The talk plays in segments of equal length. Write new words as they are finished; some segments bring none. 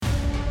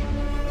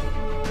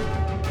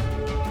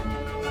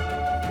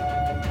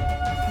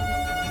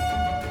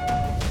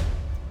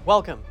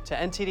Welcome to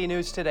NTD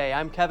News Today.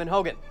 I'm Kevin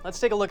Hogan. Let's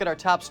take a look at our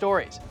top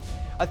stories.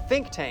 A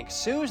think tank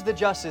sues the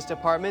Justice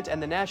Department and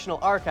the National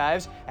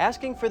Archives,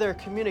 asking for their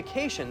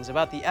communications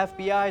about the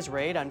FBI's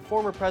raid on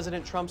former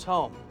President Trump's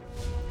home.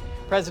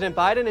 President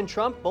Biden and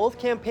Trump both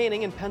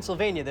campaigning in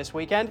Pennsylvania this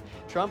weekend.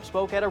 Trump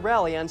spoke at a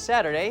rally on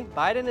Saturday.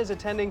 Biden is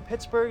attending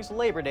Pittsburgh's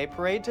Labor Day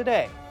parade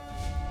today.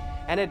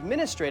 An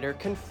administrator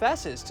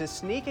confesses to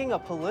sneaking a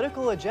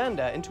political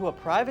agenda into a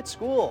private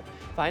school.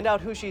 Find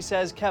out who she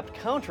says kept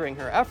countering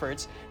her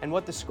efforts and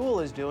what the school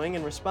is doing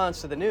in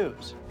response to the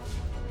news.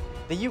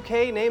 The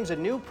UK names a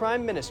new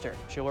prime minister.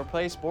 She'll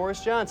replace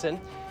Boris Johnson.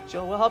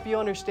 Will help you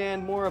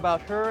understand more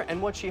about her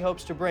and what she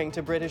hopes to bring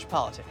to British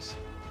politics.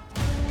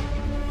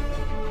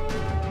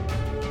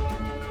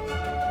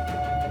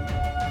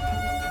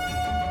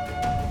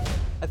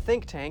 A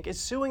think tank is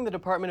suing the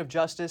Department of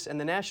Justice and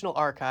the National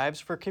Archives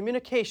for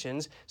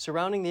communications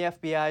surrounding the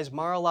FBI's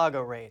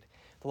Mar-a-Lago raid.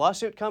 The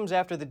lawsuit comes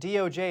after the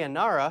DOJ and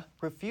NARA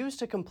refused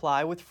to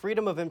comply with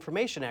Freedom of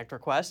Information Act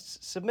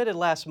requests submitted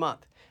last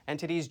month.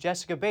 NTD's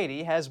Jessica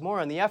Beatty has more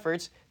on the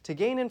efforts to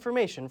gain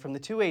information from the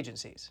two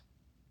agencies.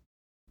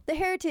 The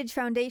Heritage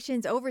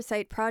Foundation's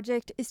oversight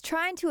project is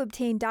trying to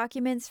obtain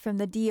documents from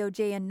the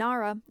DOJ and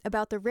NARA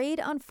about the raid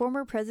on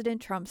former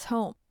President Trump's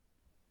home.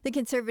 The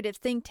conservative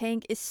think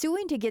tank is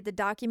suing to get the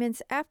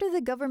documents after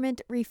the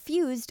government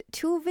refused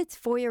two of its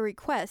FOIA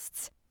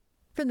requests.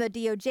 From the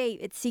DOJ,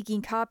 it's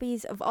seeking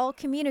copies of all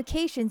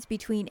communications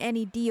between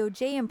any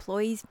DOJ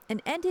employees and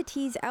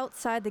entities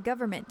outside the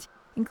government,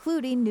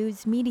 including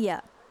news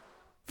media.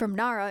 From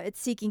NARA,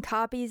 it's seeking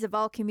copies of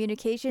all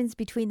communications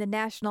between the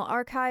National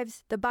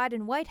Archives, the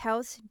Biden White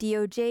House,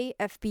 DOJ,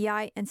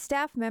 FBI, and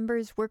staff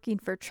members working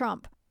for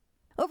Trump.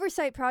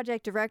 Oversight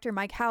Project Director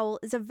Mike Howell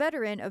is a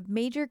veteran of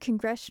major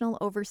congressional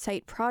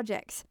oversight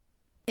projects.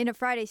 In a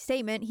Friday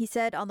statement, he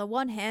said, on the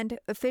one hand,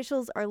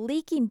 officials are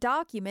leaking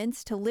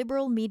documents to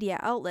liberal media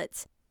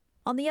outlets.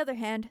 On the other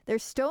hand, they're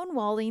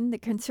stonewalling the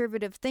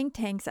conservative think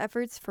tank's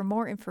efforts for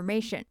more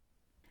information.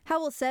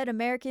 Howell said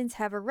Americans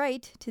have a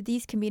right to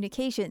these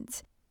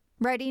communications,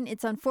 writing,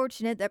 "It's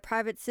unfortunate that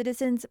private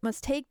citizens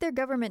must take their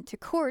government to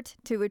court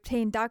to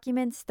obtain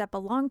documents that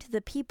belong to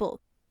the people.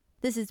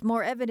 This is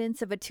more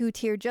evidence of a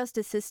two-tier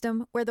justice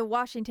system where the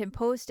Washington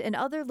Post and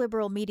other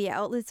liberal media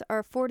outlets are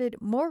afforded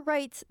more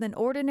rights than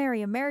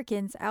ordinary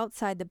Americans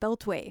outside the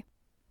Beltway."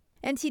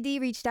 NTD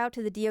reached out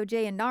to the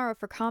DOJ and NARA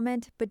for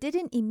comment, but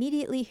didn't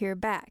immediately hear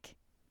back.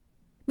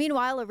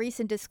 Meanwhile, a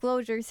recent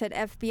disclosure said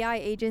FBI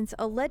agents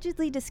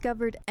allegedly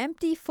discovered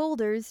empty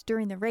folders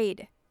during the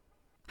raid.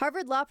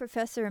 Harvard Law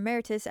professor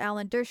emeritus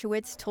Alan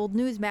Dershowitz told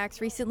Newsmax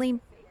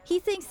recently he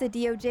thinks the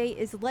DOJ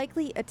is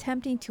likely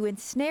attempting to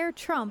ensnare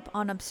Trump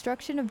on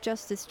obstruction of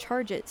justice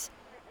charges.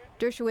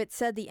 Dershowitz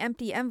said the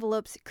empty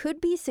envelopes could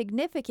be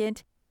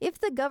significant if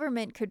the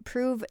government could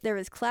prove there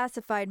is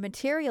classified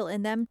material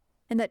in them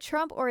and that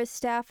Trump or his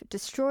staff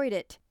destroyed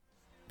it.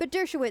 But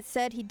Dershowitz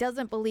said he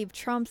doesn't believe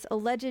Trump's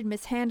alleged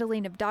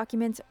mishandling of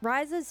documents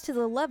rises to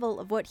the level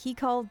of what he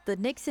called the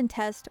Nixon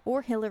test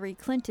or Hillary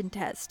Clinton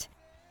test.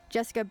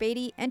 Jessica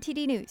Beatty,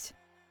 NTD News.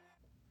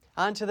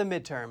 On to the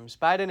midterms.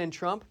 Biden and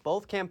Trump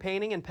both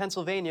campaigning in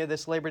Pennsylvania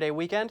this Labor Day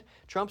weekend.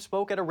 Trump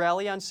spoke at a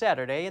rally on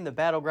Saturday in the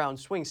battleground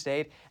swing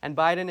state, and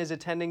Biden is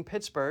attending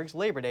Pittsburgh's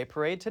Labor Day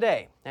parade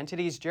today.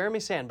 NTD's Jeremy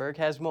Sandberg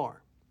has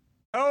more.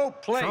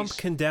 Trump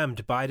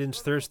condemned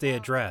Biden's Thursday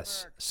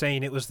address,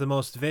 saying it was the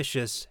most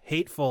vicious,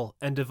 hateful,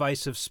 and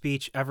divisive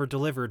speech ever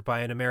delivered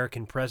by an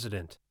American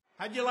president.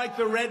 How'd you like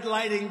the red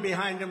lighting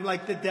behind him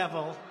like the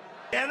devil?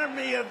 The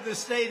enemy of the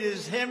state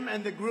is him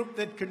and the group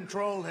that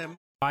control him.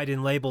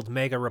 Biden labeled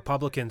MAGA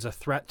Republicans a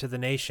threat to the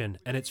nation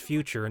and its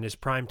future in his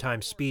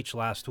primetime speech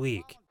last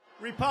week.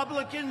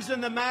 Republicans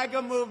and the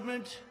MAGA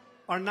movement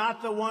are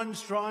not the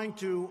ones trying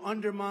to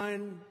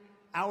undermine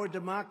our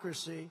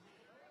democracy.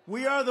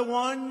 We are the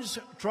ones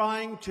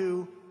trying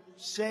to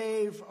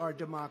save our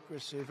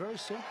democracy. Very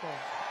simple.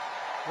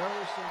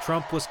 Very simple.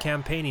 Trump was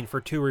campaigning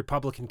for two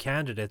Republican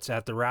candidates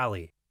at the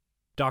rally,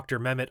 Dr.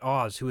 Mehmet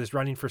Oz, who is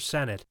running for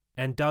Senate,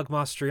 and Doug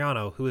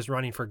Mastriano, who is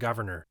running for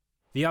governor.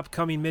 The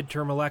upcoming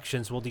midterm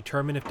elections will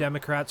determine if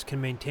Democrats can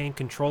maintain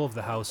control of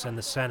the House and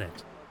the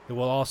Senate. It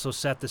will also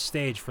set the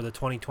stage for the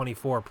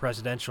 2024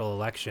 presidential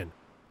election.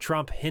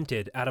 Trump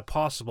hinted at a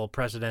possible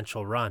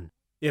presidential run.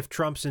 If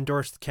Trump's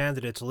endorsed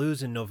candidates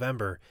lose in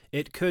November,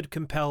 it could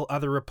compel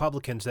other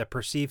Republicans that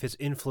perceive his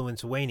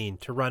influence waning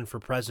to run for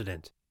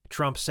president.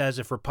 Trump says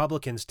if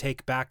Republicans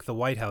take back the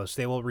White House,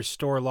 they will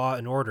restore law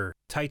and order,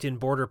 tighten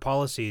border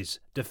policies,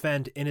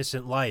 defend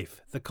innocent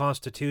life, the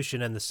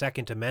Constitution and the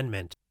Second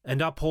Amendment,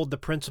 and uphold the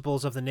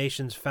principles of the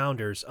nation's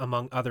founders,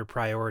 among other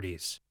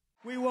priorities.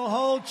 We will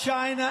hold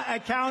China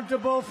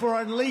accountable for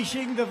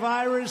unleashing the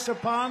virus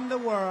upon the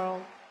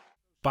world.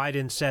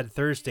 Biden said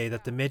Thursday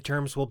that the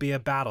midterms will be a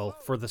battle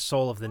for the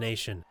soul of the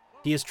nation.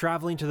 He is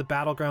traveling to the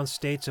battleground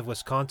states of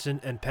Wisconsin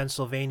and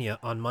Pennsylvania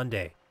on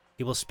Monday.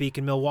 He will speak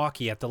in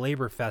Milwaukee at the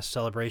Labor Fest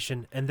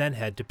celebration and then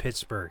head to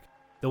Pittsburgh.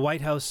 The White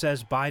House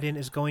says Biden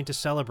is going to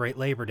celebrate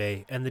Labor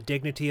Day and the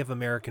dignity of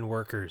American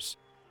workers.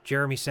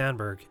 Jeremy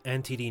Sandberg,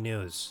 NTD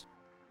News.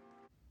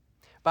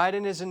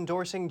 Biden is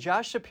endorsing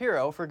Josh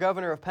Shapiro for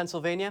governor of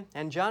Pennsylvania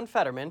and John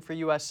Fetterman for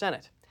U.S.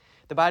 Senate.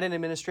 The Biden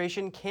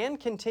administration can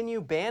continue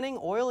banning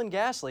oil and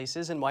gas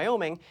leases in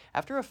Wyoming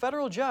after a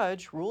federal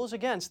judge rules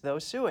against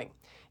those suing.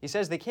 He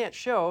says they can't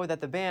show that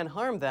the ban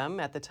harmed them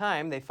at the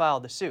time they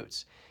filed the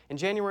suits. In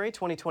January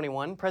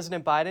 2021,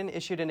 President Biden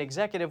issued an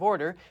executive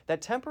order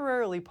that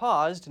temporarily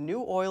paused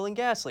new oil and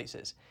gas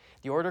leases.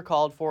 The order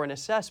called for an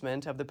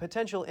assessment of the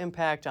potential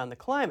impact on the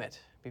climate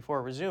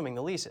before resuming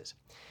the leases.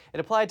 It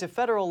applied to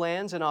federal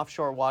lands and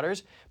offshore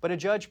waters, but a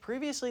judge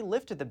previously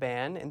lifted the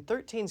ban in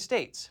 13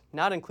 states,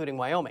 not including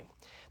Wyoming.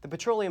 The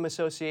Petroleum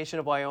Association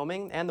of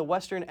Wyoming and the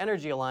Western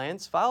Energy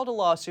Alliance filed a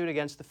lawsuit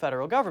against the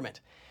federal government.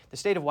 The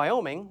state of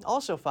Wyoming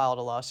also filed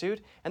a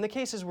lawsuit, and the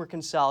cases were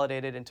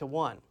consolidated into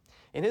one.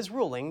 In his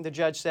ruling, the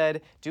judge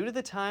said, due to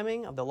the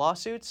timing of the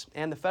lawsuits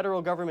and the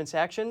federal government's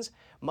actions,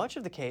 much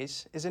of the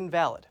case is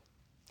invalid.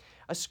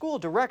 A school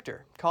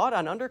director caught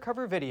on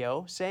undercover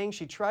video saying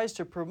she tries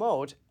to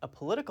promote a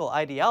political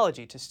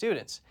ideology to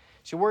students.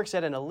 She works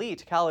at an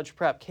elite college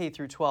prep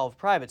K-12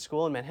 private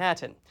school in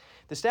Manhattan.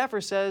 The staffer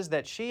says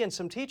that she and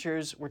some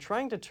teachers were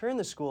trying to turn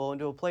the school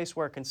into a place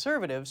where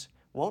conservatives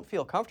won't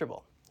feel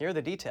comfortable. Here are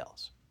the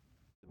details.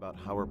 About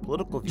how our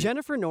political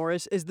Jennifer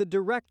Norris is the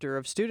director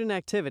of student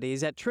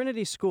activities at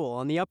Trinity School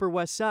on the Upper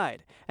West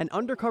Side. An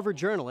undercover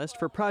journalist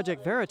for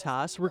Project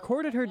Veritas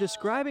recorded her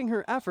describing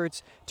her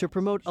efforts to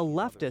promote a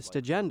leftist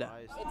agenda.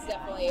 It's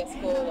definitely a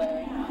school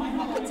where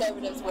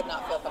conservatives would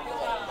not feel comfortable.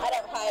 I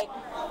don't hide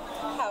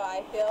how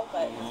I feel,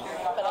 but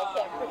I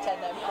can't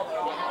pretend I'm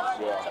promoting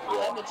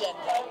an agenda.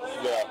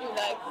 Even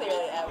though I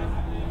clearly am.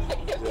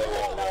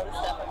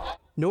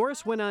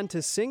 Norris went on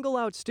to single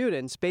out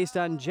students based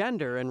on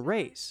gender and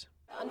race.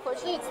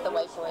 Unfortunately, it's the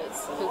white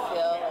boys who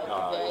feel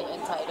like very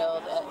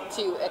entitled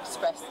to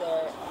express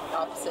their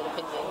opposite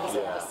opinions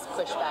and just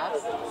push back.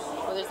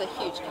 Well, there's a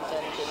huge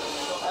contingent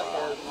of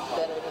them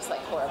that are just like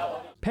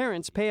horrible.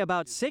 Parents pay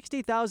about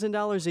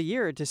 $60,000 a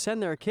year to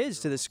send their kids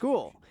to the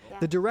school.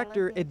 The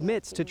director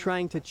admits to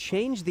trying to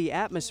change the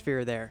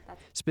atmosphere there.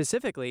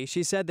 Specifically,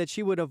 she said that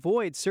she would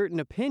avoid certain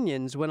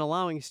opinions when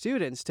allowing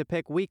students to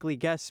pick weekly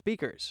guest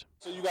speakers.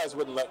 So you guys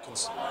wouldn't let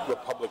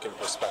Republican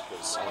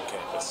perspectives on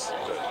campus?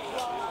 Good.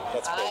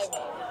 That's crazy.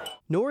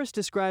 Norris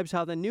describes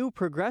how the new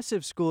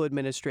progressive school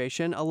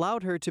administration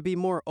allowed her to be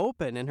more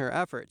open in her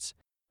efforts.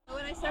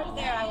 When I started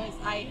there, I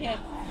hid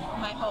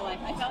my whole life.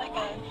 I felt like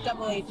a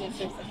double agent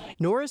or something.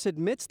 Norris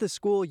admits the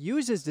school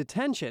uses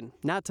detention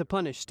not to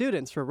punish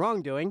students for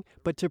wrongdoing,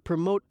 but to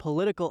promote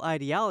political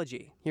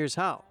ideology. Here's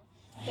how.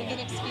 They get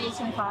excused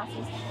from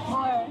classes.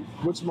 Or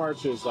Which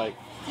marches, like?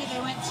 see, they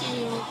went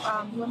to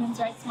women's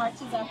rights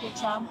marches after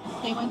Trump.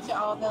 They went to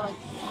all the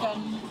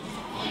gun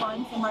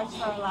ones, the March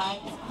for Our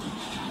Lives.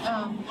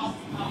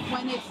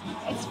 When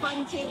it's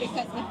fun too,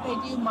 because if they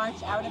do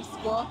march out of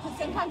school, because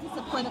sometimes it's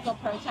a political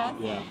protest,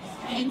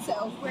 and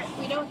so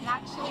we don't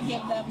actually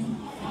give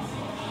them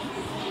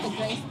the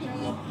grace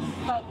period,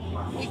 but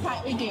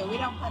we do. We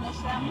don't punish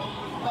them,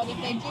 but if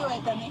they do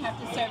it, then they have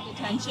to serve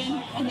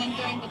detention, and then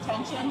during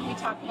detention, we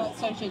talk about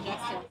social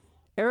justice.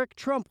 Eric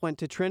Trump went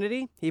to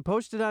Trinity. He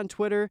posted on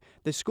Twitter,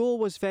 "The school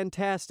was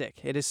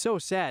fantastic. It is so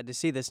sad to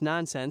see this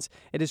nonsense.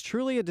 It is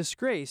truly a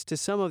disgrace to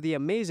some of the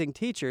amazing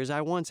teachers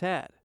I once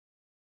had."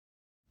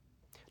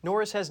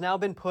 Norris has now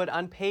been put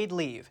on paid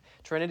leave.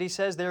 Trinity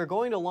says they are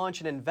going to launch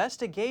an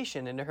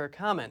investigation into her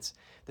comments.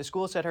 The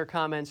school said her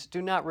comments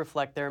do not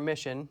reflect their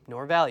mission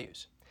nor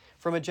values.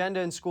 From agenda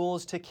in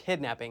schools to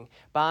kidnapping,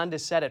 bond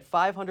is set at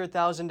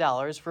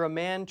 $500,000 for a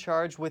man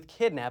charged with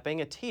kidnapping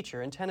a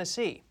teacher in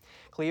Tennessee.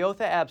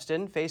 Cleotha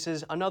Abston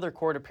faces another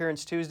court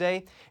appearance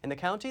Tuesday in the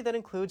county that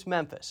includes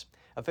Memphis.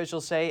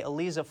 Officials say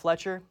Eliza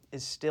Fletcher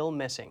is still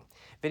missing.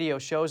 Video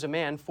shows a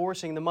man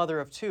forcing the mother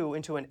of two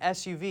into an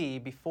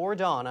SUV before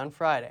dawn on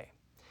Friday.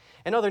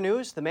 In other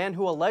news, the man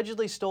who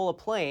allegedly stole a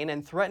plane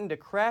and threatened to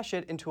crash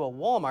it into a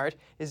Walmart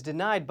is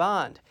denied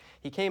bond.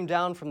 He came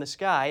down from the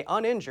sky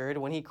uninjured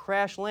when he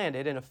crash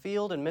landed in a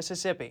field in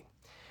Mississippi.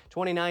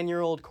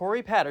 29-year-old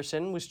Corey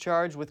Patterson was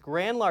charged with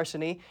grand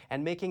larceny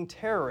and making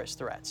terrorist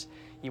threats.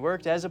 He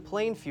worked as a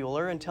plane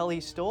fueler until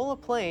he stole a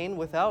plane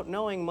without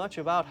knowing much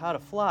about how to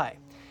fly.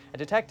 A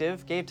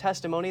detective gave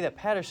testimony that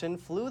Patterson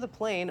flew the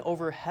plane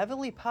over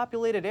heavily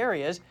populated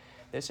areas.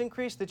 This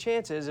increased the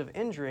chances of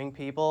injuring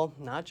people,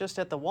 not just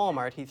at the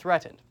Walmart he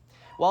threatened.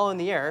 While in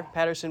the air,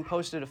 Patterson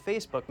posted a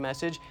Facebook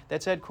message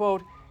that said,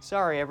 quote,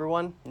 "Sorry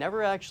everyone,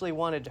 never actually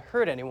wanted to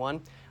hurt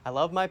anyone. I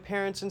love my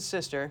parents and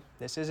sister.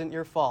 This isn't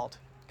your fault.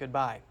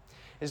 Goodbye."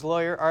 His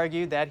lawyer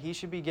argued that he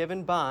should be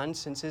given bond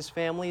since his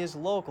family is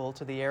local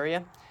to the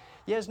area.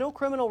 He has no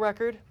criminal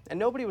record and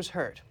nobody was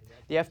hurt.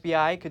 The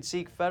FBI could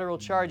seek federal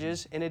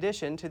charges in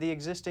addition to the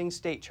existing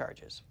state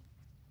charges.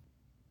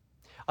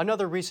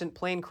 Another recent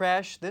plane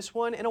crash, this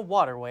one in a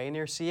waterway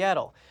near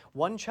Seattle.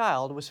 One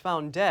child was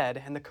found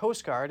dead, and the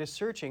Coast Guard is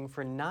searching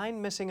for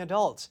 9 missing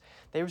adults.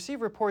 They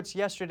received reports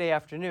yesterday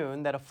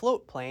afternoon that a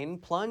float plane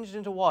plunged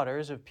into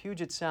waters of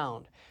Puget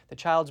Sound. The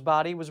child's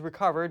body was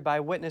recovered by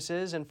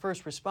witnesses and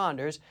first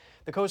responders.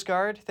 The Coast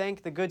Guard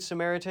thanked the Good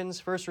Samaritans,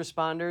 first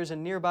responders,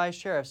 and nearby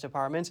sheriff's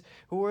departments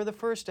who were the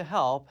first to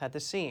help at the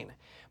scene.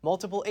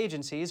 Multiple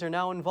agencies are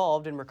now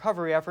involved in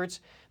recovery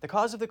efforts. The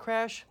cause of the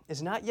crash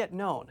is not yet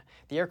known.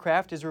 The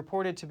aircraft is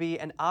reported to be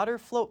an Otter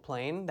float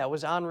plane that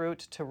was en route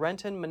to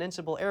Renton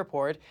Municipal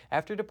Airport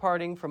after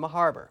departing from a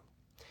harbor.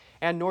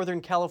 And Northern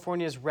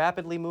California's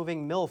rapidly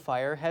moving mill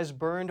fire has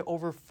burned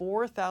over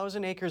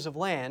 4,000 acres of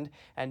land,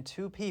 and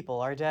 2 people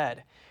are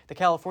dead. The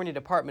California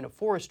Department of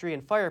Forestry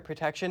and Fire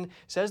Protection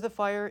says the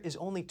fire is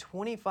only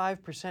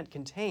 25%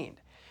 contained.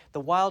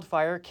 The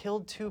wildfire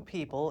killed 2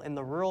 people in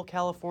the rural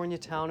California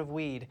town of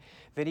Weed.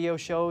 Video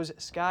shows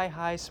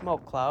sky-high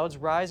smoke clouds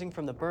rising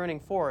from the burning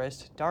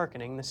forest,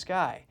 darkening the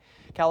sky.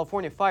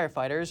 California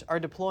firefighters are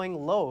deploying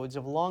loads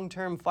of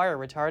long-term fire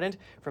retardant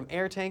from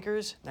air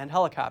tankers and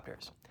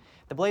helicopters.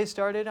 The blaze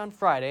started on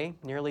Friday,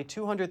 nearly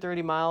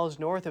 230 miles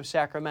north of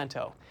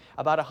Sacramento.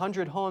 About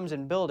 100 homes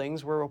and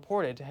buildings were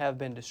reported to have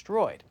been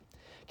destroyed.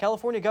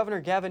 California Governor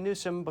Gavin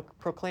Newsom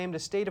proclaimed a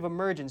state of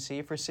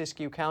emergency for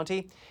Siskiyou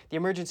County. The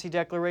emergency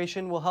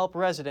declaration will help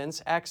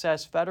residents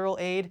access federal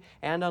aid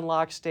and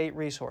unlock state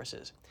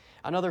resources.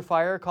 Another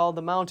fire called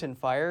the Mountain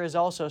Fire is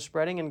also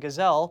spreading in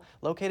Gazelle,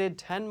 located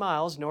 10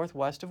 miles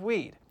northwest of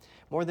Weed.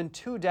 More than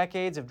 2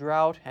 decades of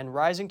drought and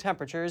rising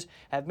temperatures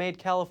have made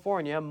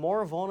California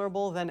more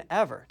vulnerable than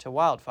ever to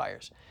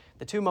wildfires.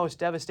 The 2 most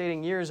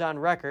devastating years on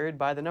record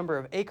by the number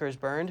of acres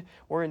burned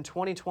were in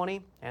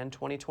 2020 and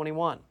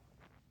 2021.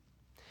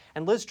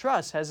 And Liz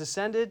Truss has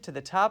ascended to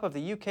the top of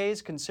the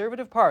UK's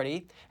Conservative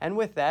Party, and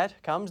with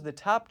that comes the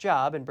top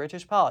job in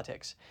British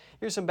politics.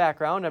 Here's some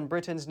background on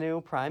Britain's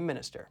new Prime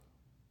Minister.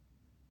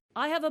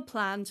 I have a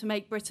plan to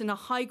make Britain a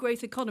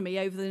high-growth economy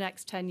over the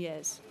next 10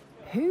 years.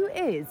 Who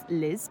is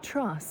Liz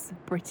Truss,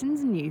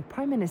 Britain's new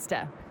Prime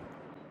Minister?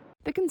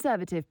 The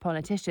Conservative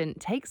politician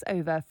takes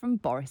over from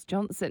Boris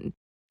Johnson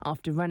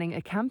after running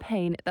a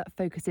campaign that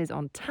focuses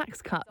on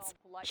tax cuts,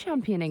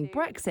 championing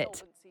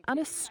Brexit, and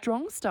a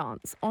strong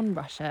stance on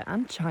Russia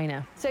and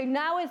China. So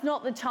now is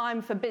not the time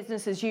for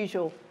business as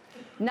usual.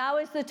 Now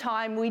is the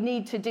time we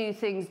need to do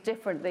things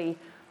differently.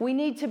 We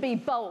need to be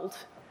bold.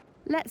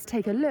 Let's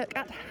take a look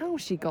at how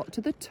she got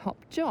to the top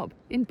job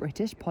in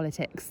British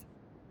politics.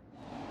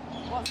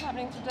 What's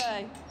happening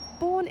today?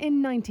 Born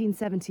in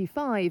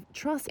 1975,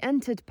 Truss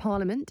entered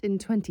Parliament in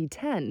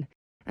 2010,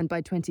 and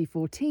by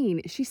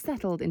 2014 she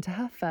settled into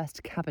her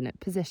first cabinet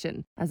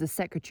position as a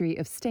Secretary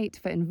of State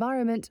for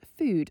Environment,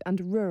 Food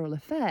and Rural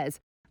Affairs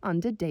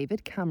under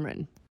David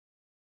Cameron.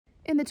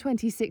 In the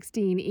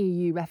 2016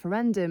 EU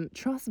referendum,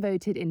 Truss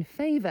voted in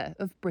favour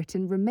of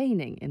Britain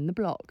remaining in the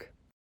bloc.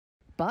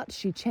 But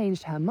she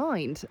changed her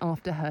mind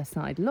after her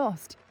side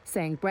lost,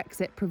 saying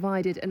Brexit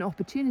provided an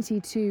opportunity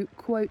to,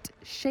 quote,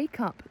 shake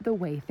up the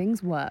way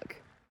things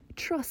work.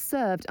 Truss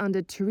served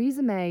under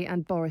Theresa May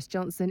and Boris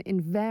Johnson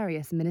in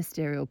various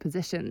ministerial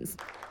positions.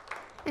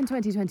 In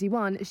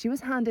 2021, she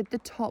was handed the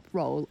top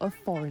role of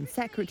Foreign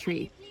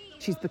Secretary.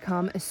 She's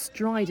become a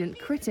strident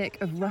critic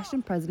of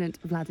Russian President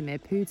Vladimir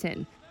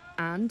Putin.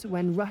 And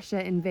when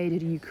Russia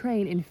invaded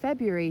Ukraine in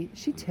February,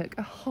 she took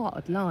a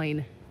hard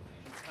line.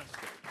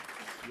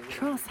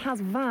 Truss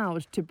has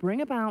vowed to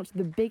bring about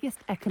the biggest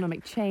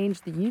economic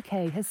change the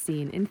UK has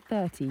seen in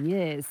 30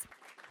 years.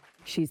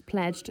 She's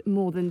pledged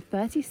more than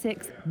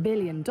 $36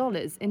 billion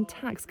in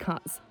tax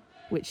cuts,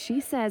 which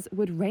she says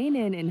would rein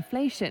in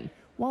inflation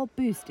while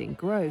boosting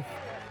growth.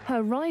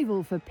 Her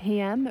rival for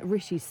PM,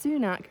 Rishi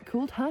Sunak,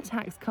 called her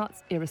tax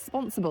cuts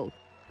irresponsible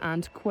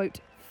and, quote,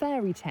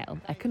 fairy tale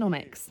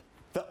economics.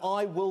 That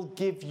I will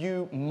give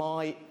you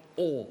my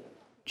all.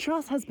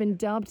 Truss has been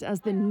dubbed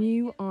as the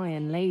new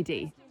Iron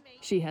Lady.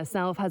 She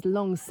herself has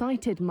long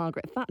cited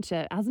Margaret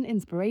Thatcher as an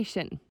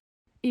inspiration.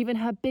 Even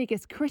her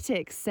biggest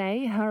critics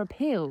say her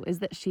appeal is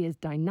that she is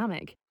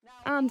dynamic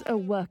and a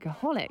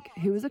workaholic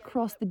who is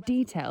across the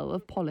detail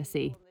of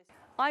policy.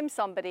 I'm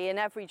somebody in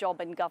every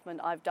job in government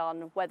I've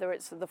done, whether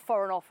it's at the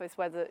Foreign Office,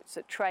 whether it's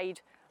at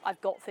trade,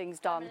 I've got things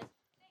done.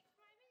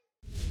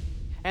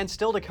 And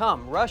still to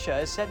come, Russia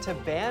is set to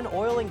ban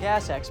oil and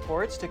gas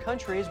exports to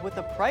countries with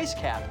a price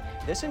cap.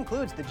 This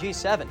includes the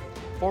G7.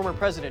 Former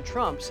President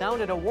Trump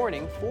sounded a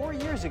warning 4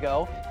 years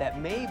ago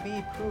that may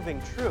be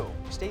proving true.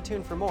 Stay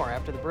tuned for more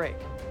after the break.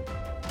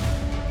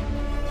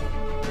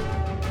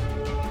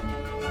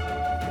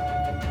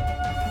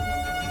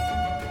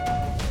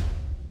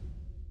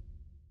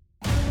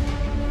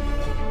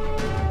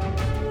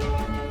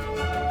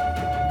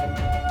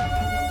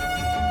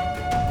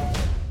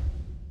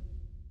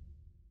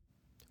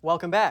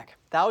 Welcome back.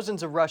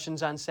 Thousands of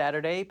Russians on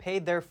Saturday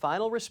paid their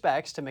final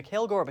respects to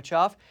Mikhail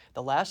Gorbachev,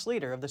 the last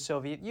leader of the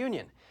Soviet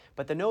Union.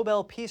 But the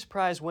Nobel Peace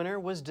Prize winner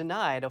was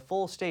denied a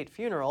full state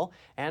funeral,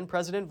 and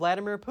President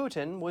Vladimir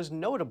Putin was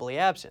notably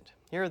absent.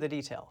 Here are the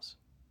details.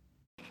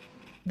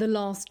 The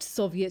last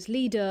Soviet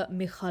leader,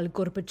 Mikhail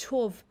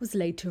Gorbachev, was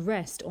laid to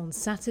rest on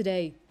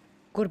Saturday.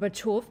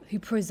 Gorbachev, who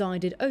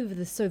presided over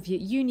the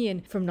Soviet Union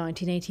from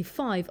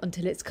 1985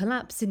 until its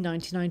collapse in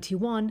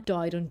 1991,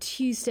 died on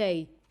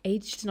Tuesday,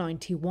 aged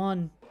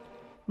 91.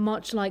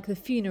 Much like the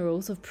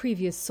funerals of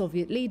previous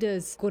Soviet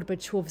leaders,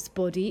 Gorbachev's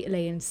body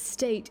lay in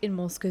state in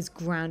Moscow's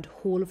Grand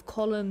Hall of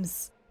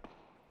Columns.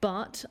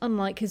 But,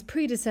 unlike his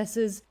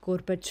predecessors,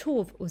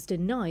 Gorbachev was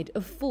denied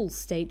a full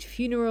state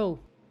funeral.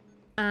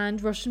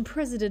 And Russian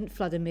President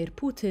Vladimir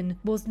Putin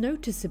was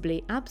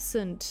noticeably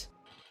absent.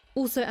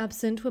 Also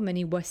absent were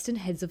many Western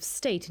heads of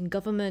state and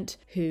government,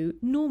 who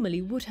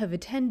normally would have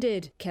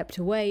attended, kept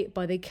away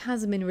by the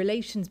chasm in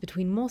relations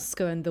between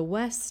Moscow and the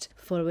West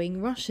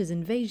following Russia's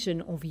invasion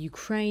of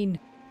Ukraine.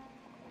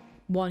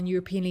 One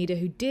European leader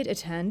who did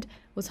attend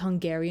was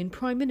Hungarian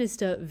Prime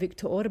Minister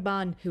Viktor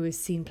Orbán, who was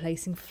seen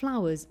placing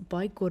flowers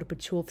by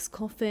Gorbachev's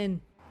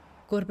coffin.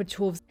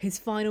 His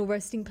final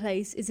resting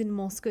place is in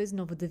Moscow's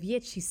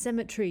Novodevichy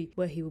Cemetery,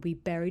 where he will be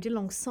buried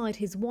alongside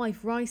his wife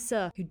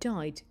Raisa, who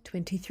died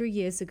 23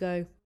 years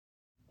ago.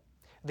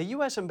 The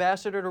U.S.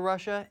 ambassador to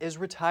Russia is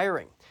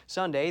retiring.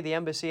 Sunday, the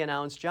embassy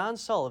announced John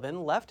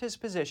Sullivan left his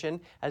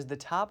position as the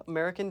top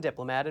American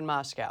diplomat in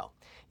Moscow.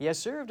 He has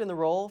served in the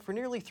role for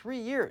nearly 3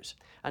 years.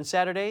 On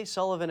Saturday,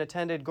 Sullivan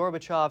attended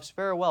Gorbachev's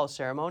farewell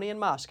ceremony in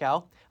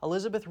Moscow.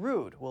 Elizabeth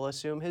Rood will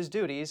assume his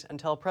duties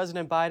until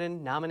President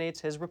Biden nominates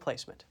his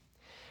replacement.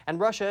 And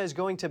Russia is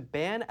going to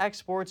ban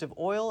exports of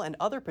oil and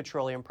other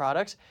petroleum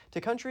products to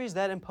countries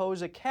that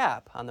impose a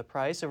cap on the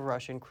price of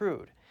Russian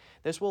crude.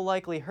 This will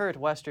likely hurt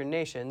Western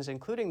nations,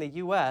 including the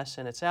U.S.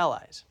 and its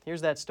allies.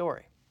 Here's that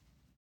story.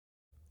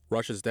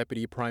 Russia's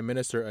deputy prime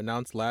minister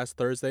announced last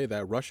Thursday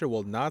that Russia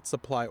will not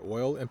supply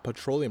oil and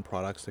petroleum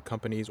products to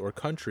companies or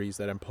countries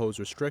that impose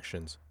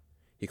restrictions.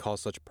 He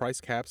calls such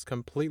price caps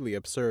completely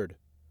absurd.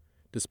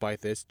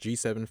 Despite this,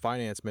 G7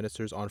 finance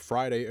ministers on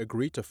Friday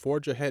agreed to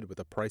forge ahead with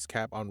a price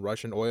cap on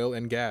Russian oil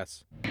and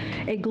gas.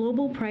 A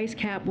global price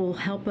cap will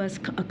help us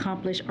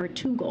accomplish our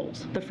two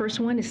goals. The first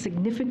one is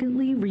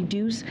significantly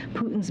reduce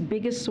Putin's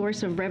biggest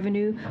source of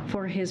revenue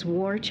for his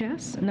war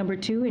chest. Number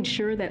two,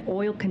 ensure that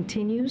oil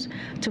continues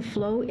to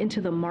flow into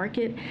the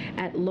market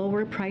at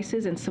lower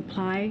prices and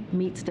supply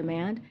meets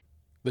demand.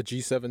 The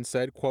G7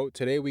 said, quote,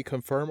 "Today we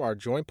confirm our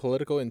joint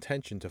political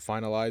intention to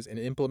finalize and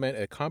implement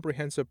a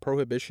comprehensive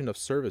prohibition of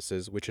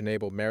services which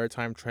enable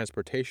maritime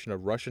transportation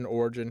of Russian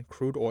origin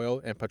crude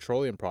oil and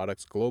petroleum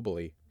products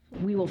globally."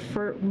 We will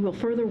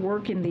further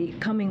work in the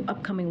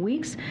upcoming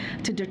weeks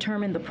to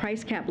determine the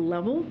price cap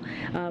level,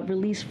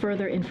 release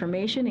further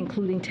information,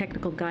 including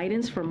technical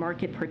guidance for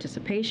market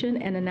participation,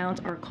 and announce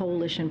our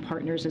coalition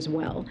partners as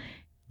well.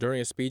 During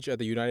a speech at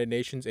the United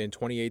Nations in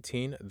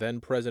 2018,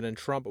 then-President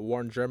Trump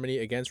warned Germany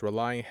against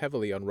relying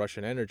heavily on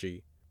Russian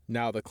energy.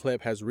 Now the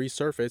clip has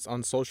resurfaced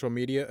on social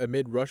media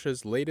amid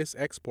Russia's latest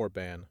export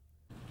ban.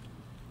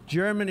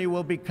 Germany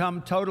will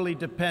become totally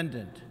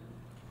dependent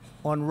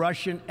on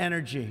Russian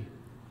energy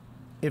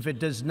if it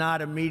does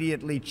not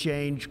immediately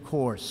change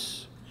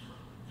course.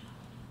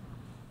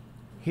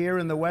 Here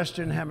in the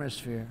Western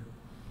Hemisphere,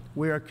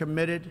 we are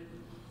committed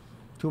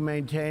to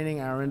maintaining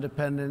our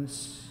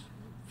independence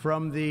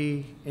from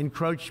the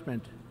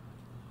encroachment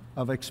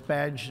of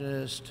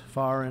expansionist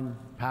foreign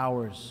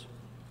powers.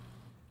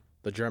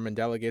 The German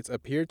delegates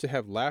appeared to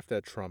have laughed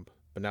at Trump,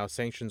 but now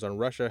sanctions on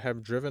Russia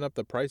have driven up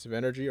the price of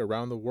energy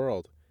around the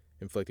world,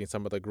 inflicting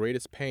some of the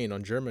greatest pain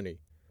on Germany.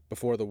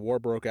 Before the war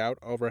broke out,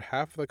 over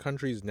half of the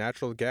country's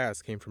natural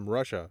gas came from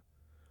Russia.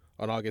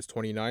 On August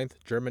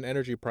 29th, German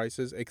energy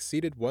prices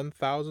exceeded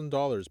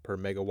 $1,000 per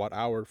megawatt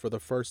hour for the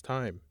first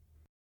time.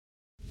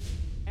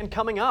 And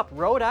coming up,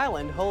 Rhode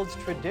Island holds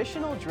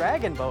traditional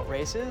dragon boat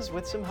races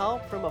with some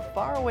help from a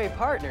faraway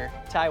partner,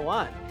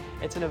 Taiwan.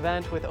 It's an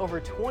event with over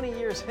 20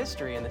 years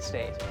history in the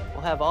state.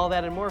 We'll have all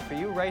that and more for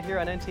you right here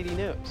on NTD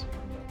News.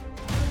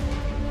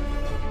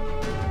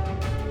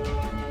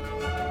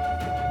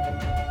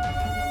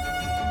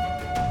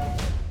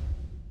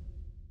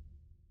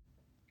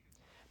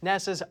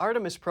 NASA's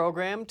Artemis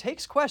program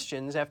takes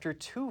questions after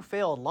 2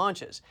 failed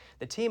launches.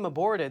 The team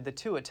aborted the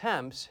 2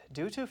 attempts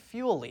due to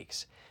fuel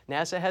leaks.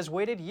 NASA has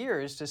waited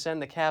years to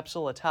send the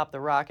capsule atop the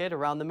rocket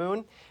around the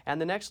moon, and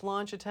the next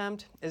launch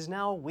attempt is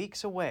now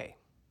weeks away.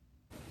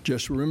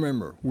 Just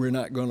remember, we're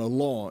not going to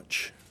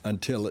launch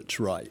until it's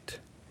right.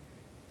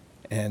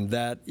 And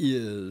that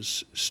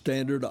is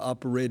standard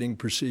operating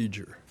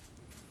procedure,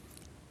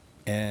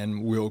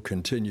 and will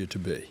continue to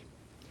be.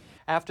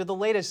 After the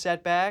latest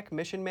setback,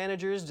 mission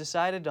managers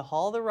decided to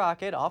haul the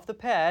rocket off the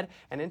pad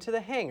and into the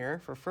hangar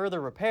for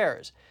further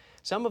repairs.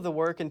 Some of the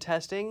work and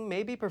testing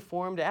may be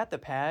performed at the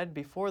pad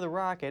before the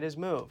rocket is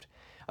moved.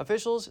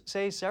 Officials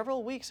say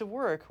several weeks of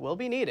work will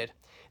be needed.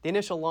 The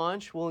initial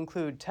launch will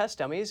include test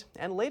dummies,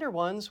 and later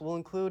ones will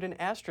include an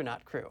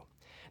astronaut crew.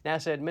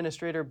 NASA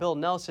Administrator Bill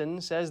Nelson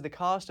says the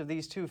cost of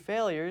these 2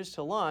 failures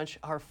to launch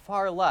are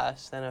far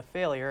less than a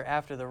failure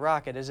after the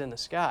rocket is in the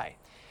sky.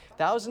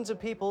 Thousands of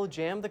people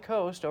jammed the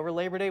coast over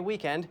Labor Day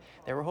weekend.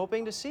 They were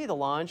hoping to see the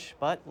launch,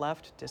 but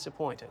left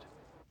disappointed.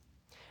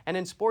 And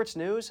in sports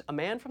news, a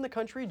man from the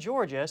country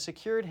Georgia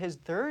secured his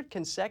third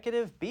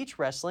consecutive beach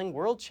wrestling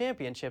world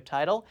championship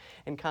title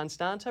in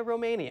Constanta,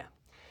 Romania.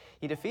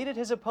 He defeated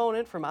his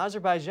opponent from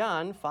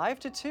Azerbaijan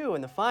 5-2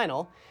 in the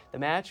final. The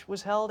match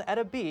was held at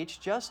a beach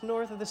just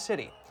north of the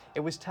city. It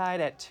was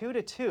tied at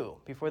 2-2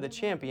 before the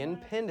champion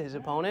pinned his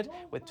opponent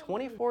with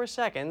 24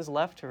 seconds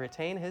left to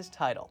retain his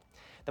title.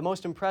 The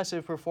most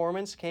impressive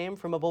performance came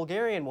from a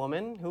Bulgarian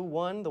woman who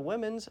won the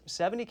women's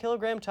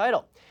 70-kilogram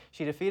title.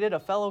 She defeated a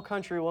fellow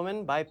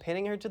countrywoman by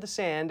pinning her to the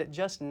sand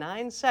just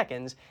 9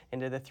 seconds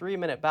into the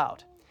 3-minute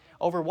bout.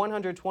 Over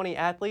 120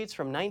 athletes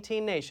from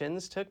 19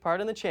 nations took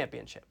part in the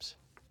championships.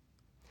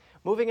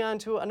 Moving on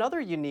to another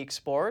unique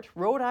sport,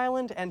 Rhode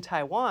Island and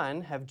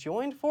Taiwan have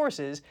joined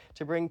forces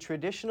to bring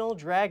traditional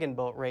dragon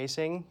boat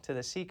racing to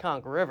the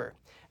Seekonk River.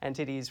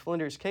 NTD's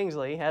Flinders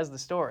Kingsley has the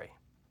story.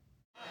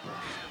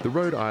 The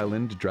Rhode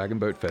Island Dragon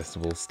Boat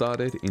Festival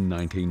started in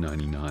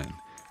 1999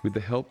 with the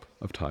help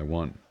of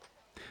Taiwan.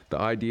 The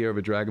idea of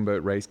a dragon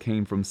boat race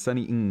came from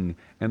Sunny Ng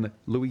and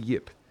Louis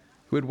Yip,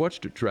 who had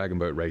watched dragon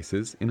boat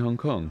races in Hong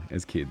Kong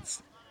as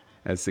kids.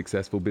 As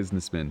successful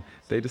businessmen,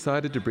 they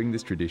decided to bring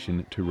this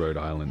tradition to Rhode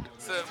Island.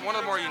 One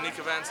of the more unique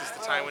events is the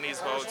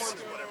Taiwanese boats.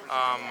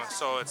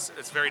 So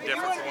it's very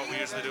different from what we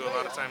usually do. A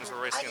lot of times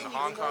we're racing in the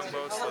Hong Kong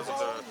boats. Those are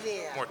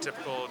the more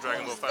typical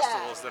dragon boat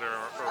festivals that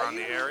are around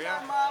the area.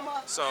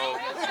 So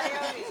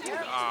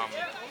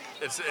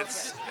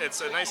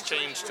it's a nice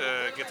change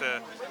to get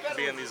to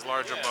be in these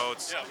larger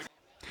boats.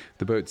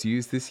 The boats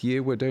used this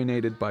year were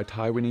donated by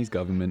Taiwanese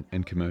government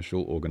and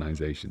commercial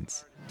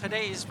organizations.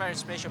 Today is very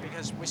special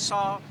because we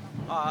saw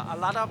a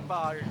lot of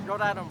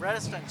Rhode Island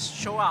residents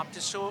show up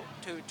to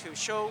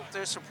show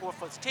their support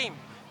for the team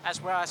as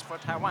well as for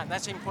Taiwan.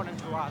 That's important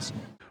to us.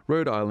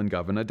 Rhode Island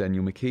Governor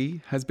Daniel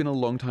McKee has been a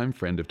longtime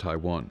friend of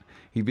Taiwan.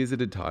 He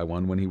visited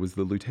Taiwan when he was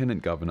the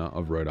Lieutenant Governor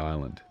of Rhode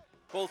Island.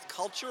 Both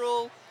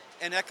cultural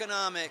and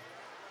economic,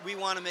 we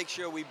want to make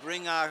sure we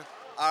bring our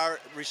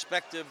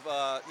respective,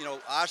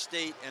 our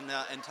state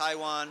and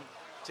Taiwan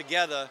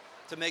together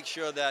to make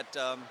sure that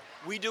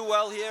we do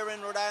well here in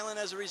Rhode Island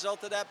as a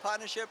result of that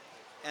partnership,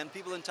 and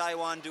people in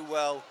Taiwan do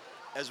well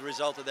as a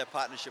result of their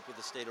partnership with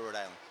the state of Rhode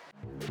Island.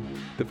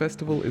 The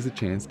festival is a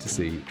chance to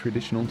see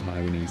traditional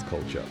Taiwanese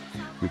culture,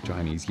 with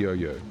Chinese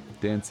yo-yo,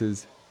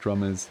 dances,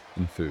 drummers,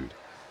 and food.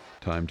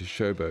 Time to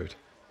showboat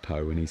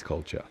Taiwanese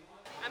culture.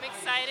 I'm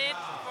excited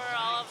for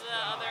all of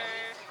the other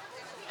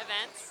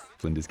events.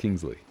 Flinders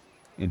Kingsley,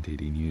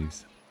 NTD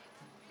News.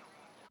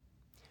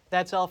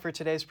 That's all for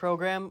today's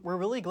program. We're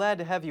really glad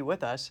to have you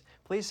with us.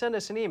 Please send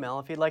us an email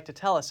if you'd like to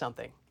tell us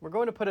something. We're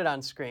going to put it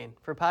on screen.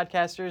 For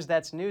podcasters,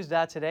 that's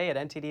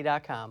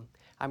news.today@ntd.com.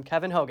 I'm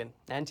Kevin Hogan,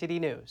 NTD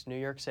News, New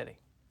York City.